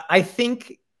so I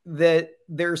think that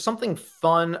there's something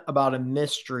fun about a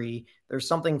mystery. There's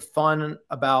something fun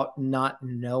about not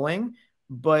knowing,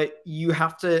 but you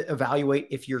have to evaluate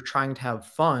if you're trying to have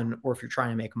fun or if you're trying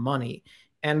to make money.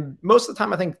 And most of the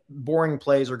time, I think boring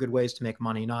plays are good ways to make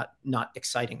money, not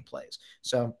exciting plays.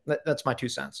 So that's my 2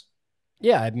 cents.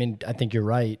 Yeah, I mean, I think you're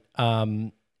right.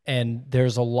 And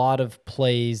there's a lot of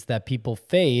plays that people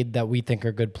fade that we think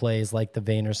are good plays, like the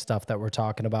Vayner stuff that we're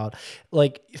talking about.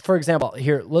 Like, for example,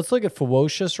 here, let's look at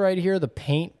FEWOCiOUS right here, the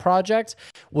paint project.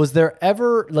 Was there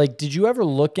ever, like, did you ever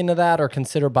look into that or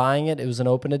consider buying it? It was an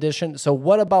open edition. So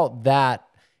what about that,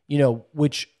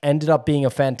 which ended up being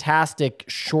a fantastic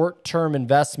short-term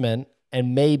investment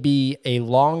and maybe a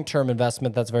long-term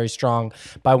investment that's very strong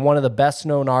by one of the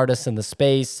best-known artists in the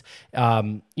space,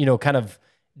 kind of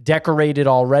decorated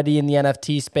already in the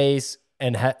NFT space,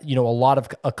 and a lot of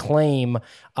acclaim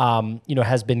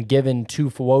has been given to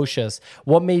FEWOCiOUS.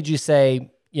 What made you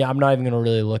say, yeah, I'm not even going to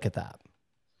really look at that?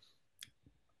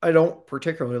 I don't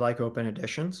particularly like open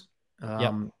editions.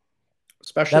 Yep.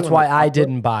 Especially that's why I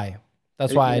didn't buy.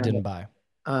 That's why I didn't buy.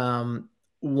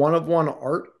 One of one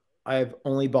art. I've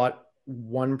only bought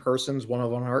one person's one of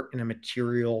one art in a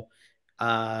material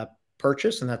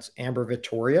purchase, and that's Amber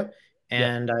Victoria.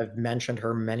 And yep. I've mentioned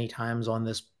her many times on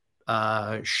this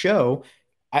show.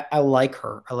 I like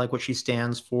her. I like what she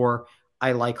stands for.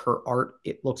 I like her art.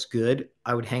 It looks good.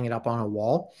 I would hang it up on a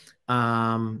wall.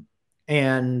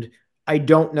 And I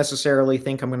don't necessarily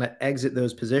think I'm going to exit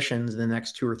those positions in the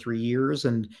next 2 or 3 years.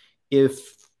 And if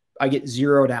I get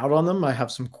zeroed out on them, I have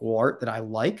some cool art that I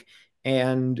like.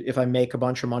 And if I make a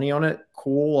bunch of money on it,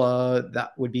 cool.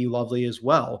 That would be lovely as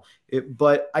well.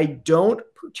 But I don't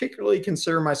particularly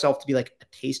consider myself to be like a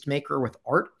tastemaker with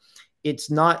art.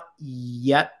 It's not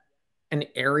yet an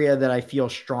area that I feel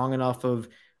strong enough of.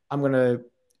 I'm going to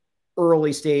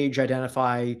early stage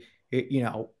identify,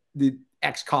 the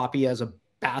X copy as a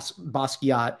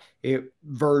Basquiat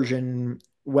version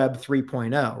Web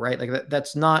 3.0, right? Like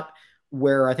that's not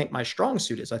where I think my strong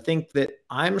suit is. I think that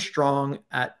I'm strong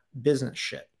at business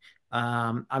shit.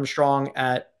 I'm strong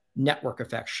at network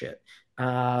effect shit.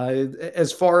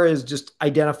 As far as just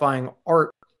identifying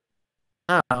art,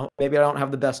 I don't know, maybe I don't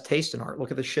have the best taste in art.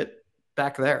 Look at the shit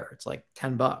back there. It's like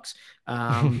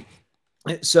 $10.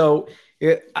 So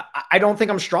I don't think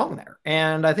I'm strong there.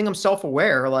 And I think I'm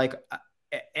self-aware.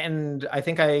 And I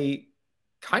think I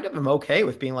kind of am okay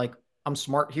with being like, I'm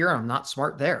smart here, I'm not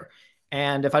smart there.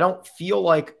 And if I don't feel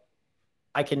like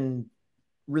I can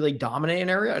really dominate an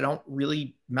area, I don't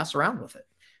really mess around with it.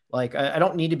 Like I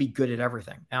don't need to be good at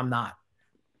everything. I'm not.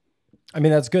 I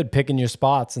mean, that's good, picking your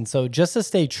spots. And so just to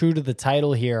stay true to the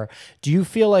title here, do you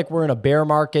feel like we're in a bear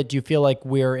market? Do you feel like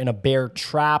we're in a bear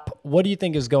trap? What do you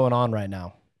think is going on right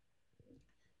now?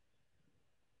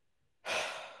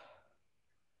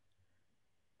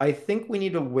 I think we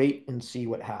need to wait and see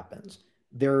what happens.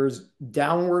 There's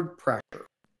downward pressure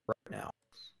right now.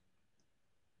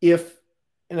 If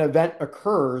an event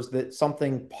occurs that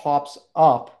something pops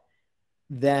up,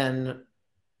 then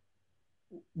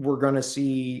we're going to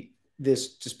see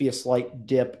this just be a slight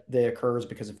dip that occurs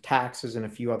because of taxes and a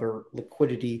few other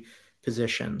liquidity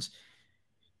positions.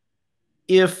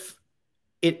 If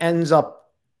it ends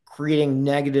up creating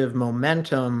negative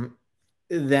momentum,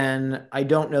 then I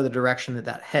don't know the direction that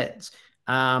that heads.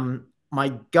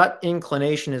 My gut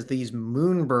inclination is these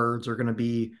Moonbirds are going to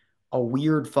be a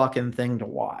weird fucking thing to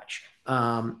watch.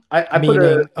 I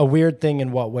Meaning a weird thing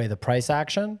in what way? The price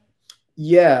action?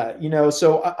 Yeah,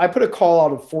 so I put a call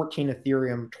out of 14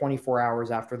 Ethereum 24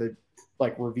 hours after the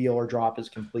reveal or drop is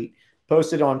complete.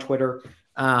 Posted on Twitter.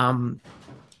 Got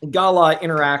a lot of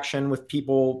interaction with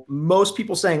people, most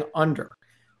people saying under.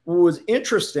 What was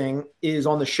interesting is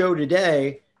on the show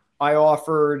today, I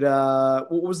offered,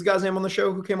 what was the guy's name on the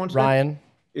show who came on today?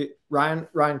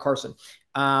 Ryan Carson.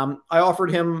 I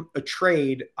offered him a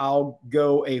trade. I'll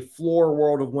go a floor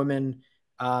World of Women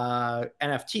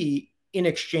NFT in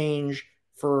exchange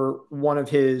for one of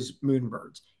his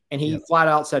Moonbirds. And he flat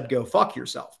out said, go fuck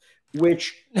yourself.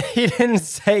 Which he didn't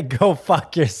say go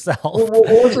fuck yourself.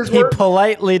 He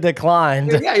politely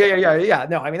declined. Yeah.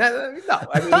 No, I mean, no.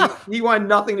 I mean, he wanted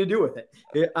nothing to do with it.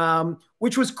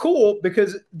 Which was cool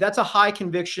because that's a high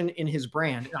conviction in his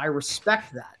brand, and I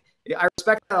respect that. I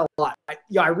respect that a lot.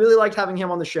 I really liked having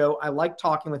him on the show. I liked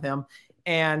talking with him,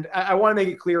 and I want to make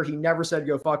it clear he never said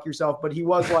go fuck yourself, but he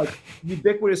was like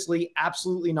ubiquitously,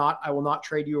 absolutely not. I will not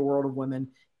trade you a World of Women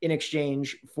in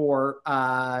exchange for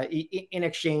a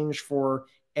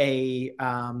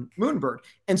Moonbird.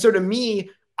 And so to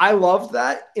me, I loved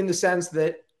that in the sense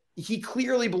that he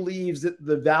clearly believes that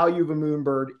the value of a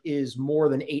Moonbird is more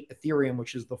than 8 Ethereum,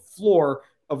 which is the floor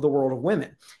of the World of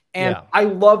Women. And I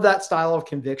love that style of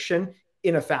conviction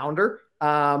in a founder.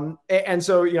 And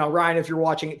so, Ryan, if you're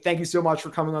watching, thank you so much for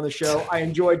coming on the show. I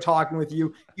enjoyed talking with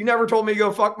you. You never told me to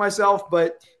go fuck myself,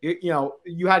 but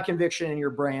you had conviction in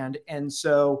your brand. And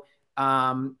so,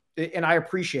 and I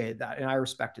appreciated that and I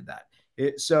respected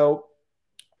that. So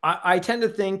I tend to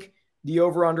think the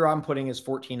over under I'm putting is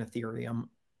 14 Ethereum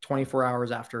 24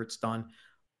 hours after it's done.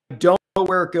 I don't know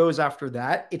where it goes after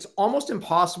that. It's almost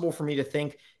impossible for me to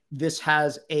think this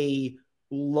has a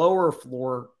lower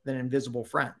floor than Invisible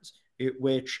Friends,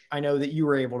 which I know that you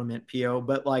were able to mint, PO,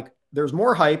 but there's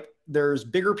more hype. There's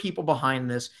bigger people behind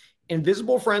this.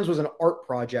 Invisible Friends was an art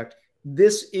project.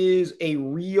 This is a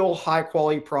real high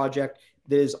quality project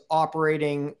that is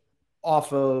operating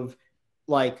off of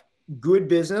good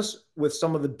business with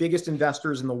some of the biggest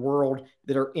investors in the world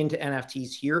that are into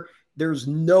NFTs here. There's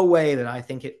no way that I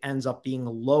think it ends up being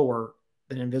lower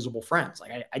than Invisible Friends.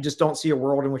 I just don't see a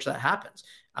world in which that happens.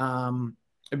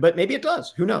 But maybe it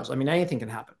does. Who knows? I mean, anything can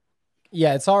happen.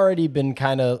 Yeah, it's already been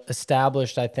kind of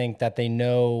established, I think, that they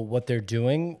know what they're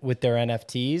doing with their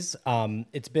NFTs.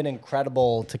 It's been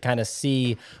incredible to kind of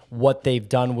see what they've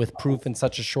done with Proof in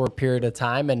such a short period of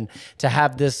time, and to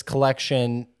have this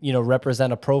collection,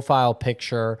 represent a profile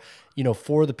picture,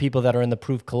 for the people that are in the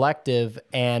Proof collective,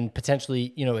 and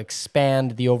potentially,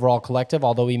 expand the overall collective.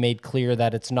 Although he made clear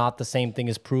that it's not the same thing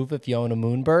as Proof. If you own a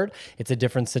Moonbird, it's a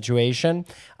different situation.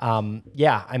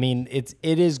 Yeah, I mean, it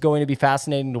is going to be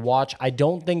fascinating to watch. I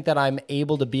don't think that I'm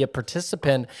able to be a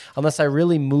participant unless I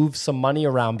really move some money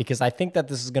around, because I think that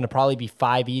this is going to probably be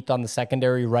 5 ETH on the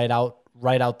secondary right out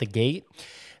the gate.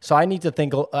 So I need to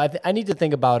think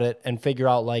about it and figure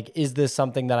out, is this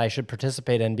something that I should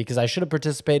participate in? Because I should have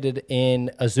participated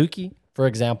in Azuki, for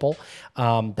example.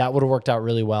 That would have worked out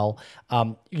really well.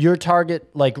 Your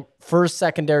target, first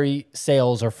secondary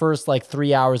sales or first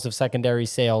 3 hours of secondary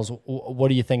sales, what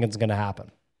do you think is going to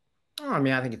happen? I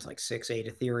mean, I think it's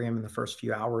 6-8 Ethereum in the first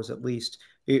few hours at least.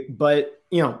 But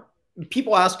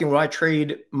people asking, would I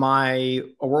trade a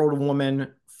World of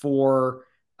Woman for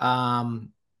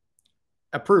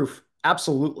a Proof?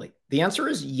 Absolutely. The answer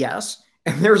is yes.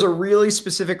 And there's a really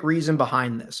specific reason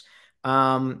behind this.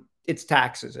 It's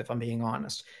taxes, if I'm being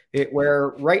honest. Where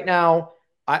right now,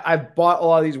 I've bought a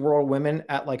lot of these World of Women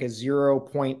at a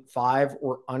 0.5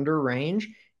 or under range.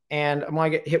 And I'm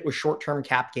going to get hit with short-term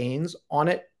cap gains on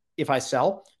it if I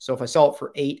sell. So if I sell it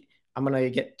for 8, I'm going to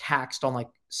get taxed on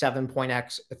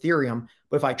 7.x Ethereum.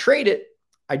 But if I trade it,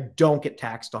 I don't get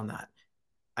taxed on that.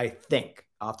 I think.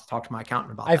 I'll have to talk to my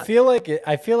accountant about I that. feel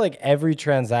like every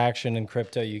transaction in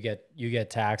crypto you get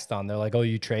taxed on. They're like, oh,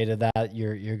 you traded that,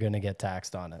 you're gonna get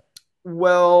taxed on it.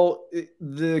 Well,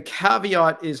 the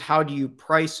caveat is how do you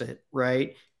price it,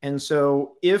 right? And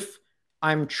so if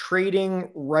I'm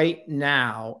trading right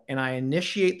now and I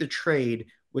initiate the trade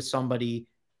with somebody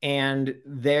and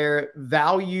their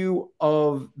value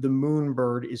of the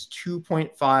Moonbird is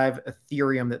 2.5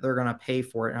 Ethereum that they're going to pay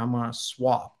for it, and I'm going to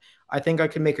swap, I think I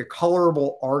can make a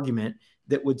colorable argument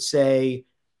that would say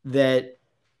that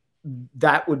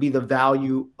that would be the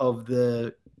value of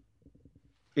the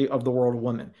world of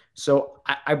women. So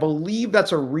I believe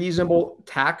that's a reasonable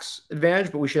tax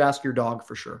advantage, but we should ask your dog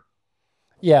for sure.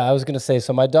 Yeah, I was gonna say.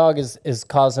 So my dog is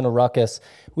causing a ruckus.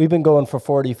 We've been going for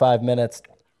 45 minutes.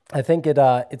 I think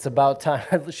it's about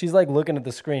time. She's like looking at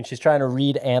the screen. She's trying to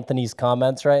read Anthony's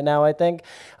comments right now, I think.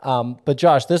 But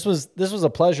Josh, this was a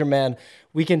pleasure, man.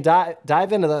 We can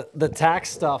dive into the tax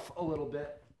stuff a little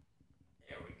bit.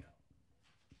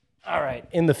 All right,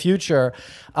 in the future.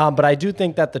 But I do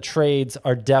think that the trades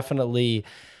are definitely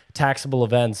taxable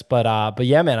events. But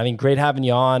yeah, man, I mean, great having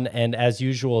you on. And as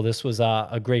usual, this was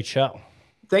a great show.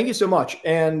 Thank you so much.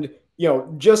 And,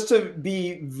 just to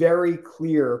be very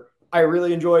clear, I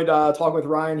really enjoyed talking with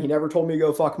Ryan. He never told me to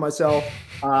go fuck myself.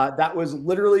 That was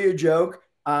literally a joke.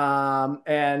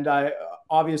 And I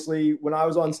obviously, when I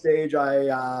was on stage,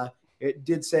 it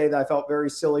did say that I felt very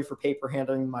silly for paper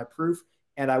handling my proof.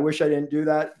 And I wish I didn't do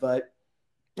that, but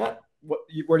yeah, what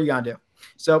are you going to do?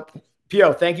 So,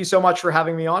 Pio, thank you so much for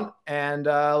having me on. And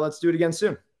let's do it again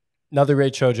soon. Another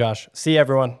great show, Josh. See you,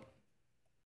 everyone.